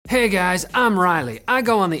Hey guys, I'm Riley. I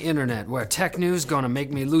go on the internet where tech news gonna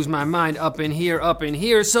make me lose my mind up in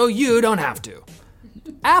here, so you don't have to.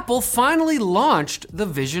 Apple finally launched the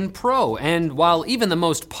Vision Pro, and while even the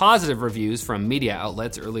most positive reviews from media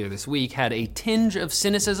outlets earlier this week had a tinge of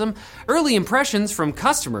cynicism, early impressions from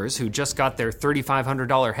customers who just got their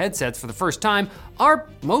 $3,500 headsets for the first time are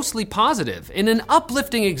mostly positive, in an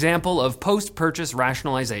uplifting example of post-purchase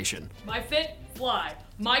rationalization. My fit, fly.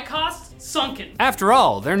 My costs, sunken. After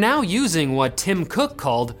all, they're now using what Tim Cook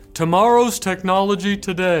called tomorrow's technology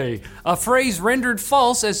today, a phrase rendered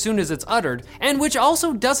false as soon as it's uttered, and which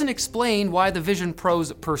also doesn't explain why the Vision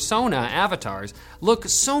Pro's persona avatars look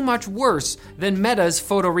so much worse than Meta's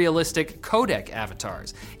photorealistic codec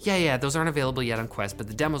avatars. Yeah, those aren't available yet on Quest, but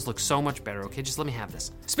the demos look so much better, okay? Just let me have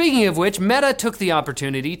this. Speaking of which, Meta took the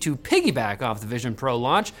opportunity to piggyback off the Vision Pro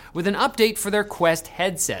launch with an update for their Quest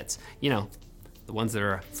headsets. You know, the ones that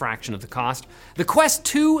are a fraction of the cost. The Quest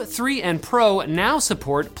 2, 3, and Pro now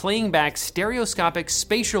support playing back stereoscopic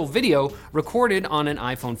spatial video recorded on an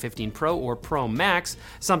iPhone 15 Pro or Pro Max,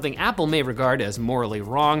 something Apple may regard as morally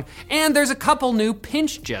wrong, and there's a couple new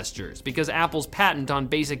pinch gestures because Apple's patent on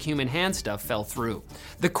basic human hand stuff fell through.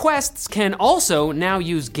 The Quests can also now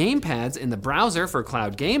use gamepads in the browser for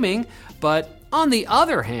cloud gaming, but on the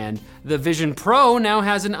other hand, the Vision Pro now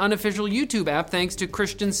has an unofficial YouTube app thanks to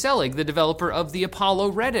Christian Selig, the developer of the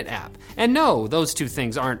Apollo Reddit app. And no, those two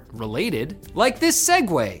things aren't related. Like this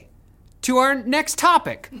segue to our next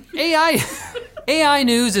topic. AI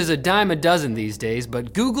news is a dime a dozen these days,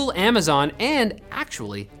 but Google, Amazon, and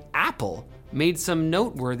actually Apple made some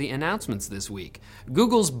noteworthy announcements this week.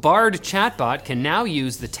 Google's Bard chatbot can now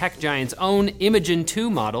use the tech giant's own Imagen 2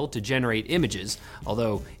 model to generate images,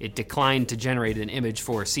 although it declined to generate an image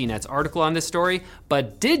for CNET's article on this story,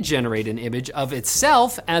 but did generate an image of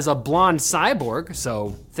itself as a blonde cyborg,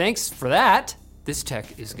 so thanks for that. This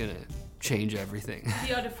tech is gonna change everything.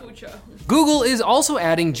 The future. Google is also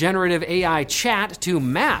adding generative AI chat to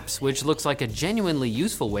Maps, which looks like a genuinely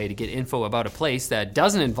useful way to get info about a place that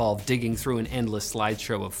doesn't involve digging through an endless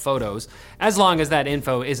slideshow of photos, as long as that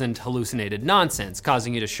info isn't hallucinated nonsense,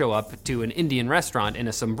 causing you to show up to an Indian restaurant in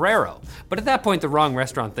a sombrero. But at that point, the wrong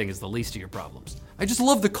restaurant thing is the least of your problems. I just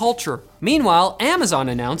love the culture. Meanwhile, Amazon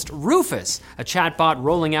announced Rufus, a chatbot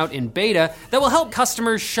rolling out in beta that will help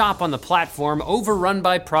customers shop on the platform overrun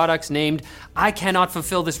by products named, "I cannot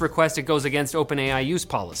fulfill this request, it goes against OpenAI use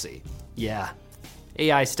policy." Yeah,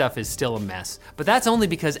 AI stuff is still a mess, but that's only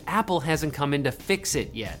because Apple hasn't come in to fix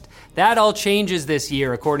it yet. That all changes this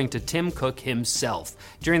year, according to Tim Cook himself.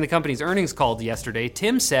 During the company's earnings call yesterday,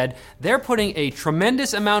 Tim said they're putting a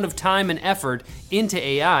tremendous amount of time and effort into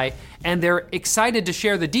AI, and they're excited to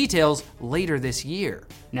share the details later this year.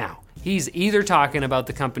 Now, he's either talking about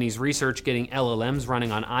the company's research getting LLMs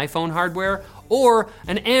running on iPhone hardware, or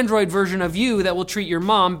an Android version of you that will treat your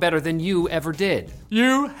mom better than you ever did.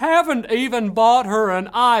 You haven't even bought her an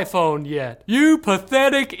iPhone yet. You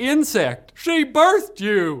pathetic insect. She birthed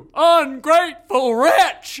you. Ungrateful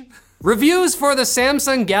wretch. Reviews for the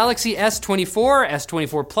Samsung Galaxy S24,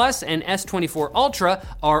 S24 Plus, and S24 Ultra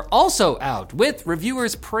are also out, with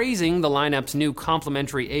reviewers praising the lineup's new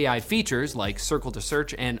complementary AI features like circle to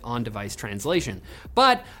search and on-device translation.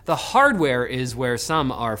 But the hardware is where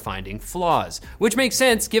some are finding flaws, which makes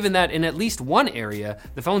sense given that in at least one area,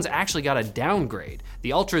 the phone's actually got a downgrade.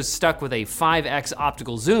 The Ultra's stuck with a 5x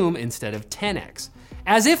optical zoom instead of 10x.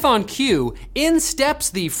 As if on cue, in steps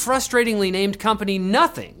the frustratingly named company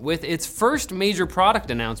Nothing with its first major product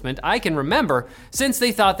announcement I can remember since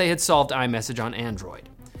they thought they had solved iMessage on Android.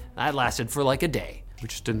 That lasted for like a day. We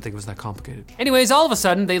just didn't think it was that complicated. Anyways, all of a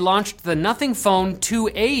sudden, they launched the Nothing Phone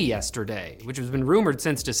 2A yesterday, which has been rumored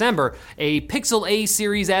since December, a Pixel A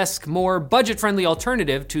series-esque, more budget-friendly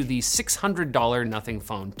alternative to the $600 Nothing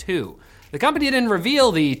Phone 2. The company didn't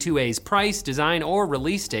reveal the 2A's price, design, or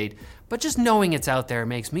release date, but just knowing it's out there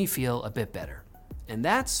makes me feel a bit better. And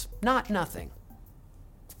that's not nothing.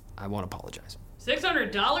 I won't apologize.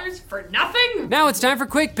 $600 for nothing? Now it's time for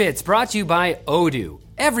Quick Bits, brought to you by Odoo.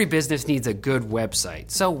 Every business needs a good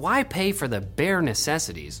website, so why pay for the bare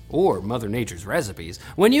necessities, or Mother Nature's recipes,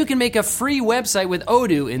 when you can make a free website with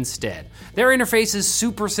Odoo instead? Their interface is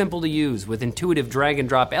super simple to use, with intuitive drag and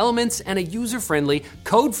drop elements and a user-friendly,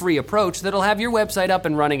 code-free approach that'll have your website up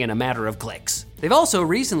and running in a matter of clicks. They've also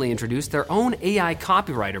recently introduced their own AI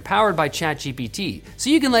copywriter powered by ChatGPT, so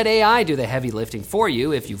you can let AI do the heavy lifting for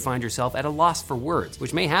you if you find yourself at a loss for words,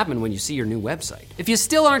 which may happen when you see your new website. If you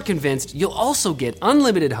still aren't convinced, you'll also get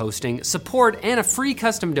unlimited hosting, support, and a free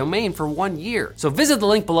custom domain for 1 year. So visit the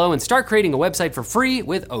link below and start creating a website for free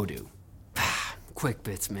with Odoo. Quick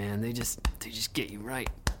Bits, man, they just get you right.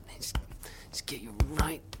 They just get you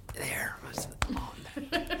right. There.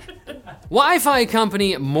 Wi-Fi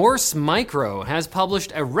company Morse Micro has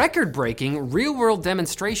published a record-breaking real-world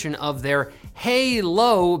demonstration of their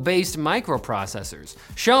Halo-based microprocessors,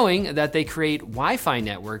 showing that they create Wi-Fi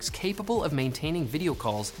networks capable of maintaining video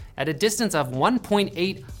calls at a distance of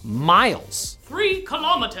 1.8 miles. 3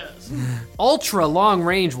 kilometers. Ultra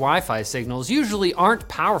long-range Wi-Fi signals usually aren't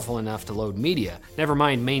powerful enough to load media, never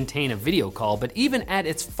mind maintain a video call, but even at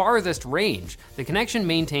its farthest range, the connection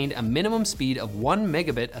maintained a minimum speed of 1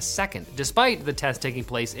 megabit a second, despite the test taking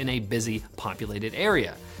place in a busy, populated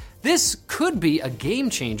area. This could be a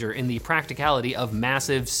game changer in the practicality of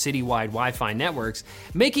massive citywide Wi-Fi networks,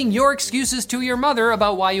 making your excuses to your mother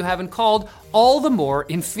about why you haven't called all the more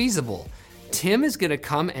infeasible. Tim is gonna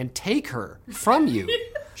come and take her from you.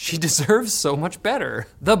 She deserves so much better.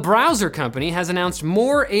 The browser company has announced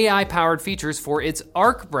more AI-powered features for its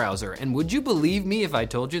Arc browser, and would you believe me if I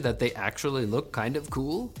told you that they actually look kind of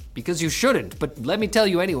cool? Because you shouldn't, but let me tell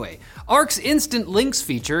you anyway. Arc's Instant Links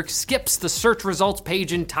feature skips the search results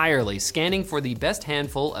page entirely, scanning for the best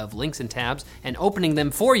handful of links and tabs and opening them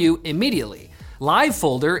for you immediately. Live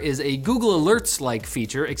Folder is a Google Alerts-like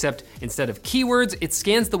feature, except instead of keywords, it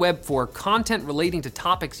scans the web for content relating to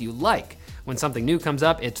topics you like. When something new comes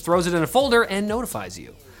up, it throws it in a folder and notifies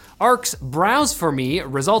you. Arc's Browse for Me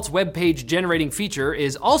results web page generating feature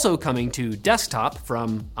is also coming to desktop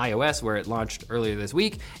from iOS, where it launched earlier this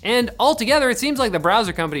week. And altogether, it seems like the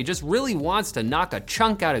browser company just really wants to knock a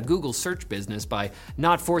chunk out of Google's search business by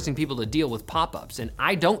not forcing people to deal with pop-ups, and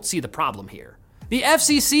I don't see the problem here. The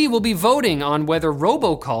FCC will be voting on whether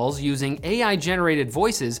robocalls using AI-generated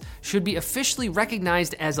voices should be officially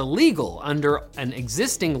recognized as illegal under an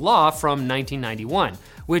existing law from 1991,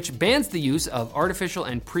 which bans the use of artificial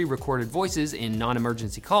and pre-recorded voices in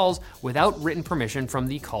non-emergency calls without written permission from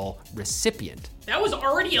the call recipient. That was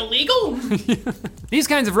already illegal? These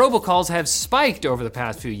kinds of robocalls have spiked over the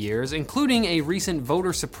past few years, including a recent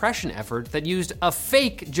voter suppression effort that used a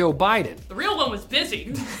fake Joe Biden. The real one was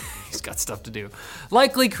busy. He's got stuff to do.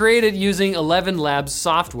 Likely created using 11 Labs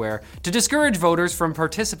software to discourage voters from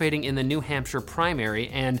participating in the New Hampshire primary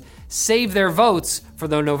and save their votes for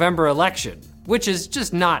the November election, which is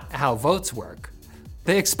just not how votes work.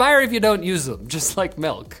 They expire if you don't use them, just like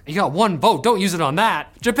milk. You got one vote, don't use it on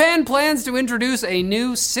that. Japan plans to introduce a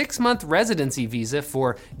new 6-month residency visa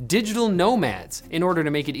for digital nomads in order to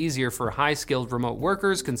make it easier for high-skilled remote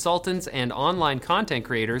workers, consultants, and online content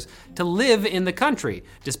creators to live in the country,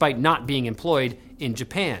 despite not being employed in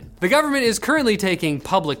Japan. The government is currently taking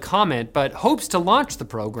public comment, but hopes to launch the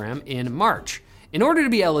program in March. In order to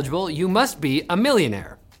be eligible, you must be a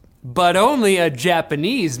millionaire. But only a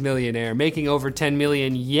Japanese millionaire making over 10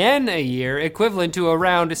 million yen a year, equivalent to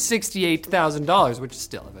around $68,000, which is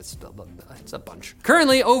still, it's a bunch.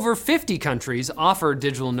 Currently, over 50 countries offer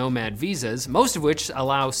digital nomad visas, most of which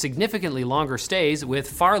allow significantly longer stays with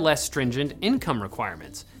far less stringent income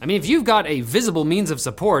requirements. I mean, if you've got a visible means of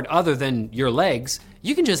support other than your legs,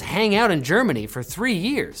 you can just hang out in Germany for 3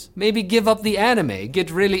 years. Maybe give up the anime, get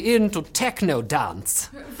really into techno dance.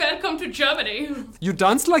 Welcome to Germany. You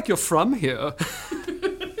dance like you're from here.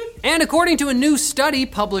 And according to a new study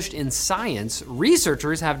published in Science,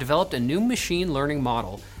 researchers have developed a new machine learning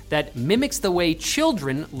model that mimics the way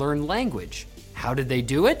children learn language. How did they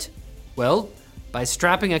do it? Well, by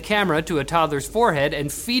strapping a camera to a toddler's forehead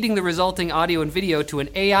and feeding the resulting audio and video to an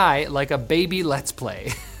AI like a baby Let's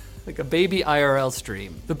Play. Like a baby IRL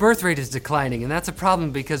stream. The birth rate is declining, and that's a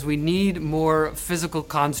problem because we need more physical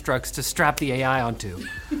constructs to strap the AI onto.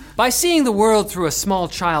 By seeing the world through a small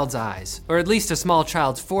child's eyes, or at least a small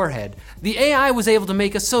child's forehead, the AI was able to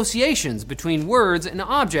make associations between words and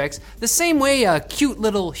objects the same way a cute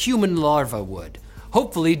little human larva would,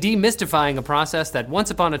 hopefully demystifying a process that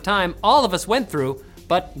once upon a time all of us went through,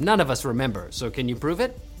 but none of us remember. So can you prove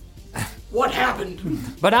it? What happened?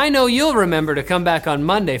 But I know you'll remember to come back on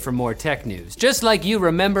Monday for more tech news, just like you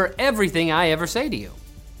remember everything I ever say to you.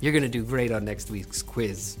 You're gonna do great on next week's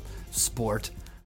quiz, sport.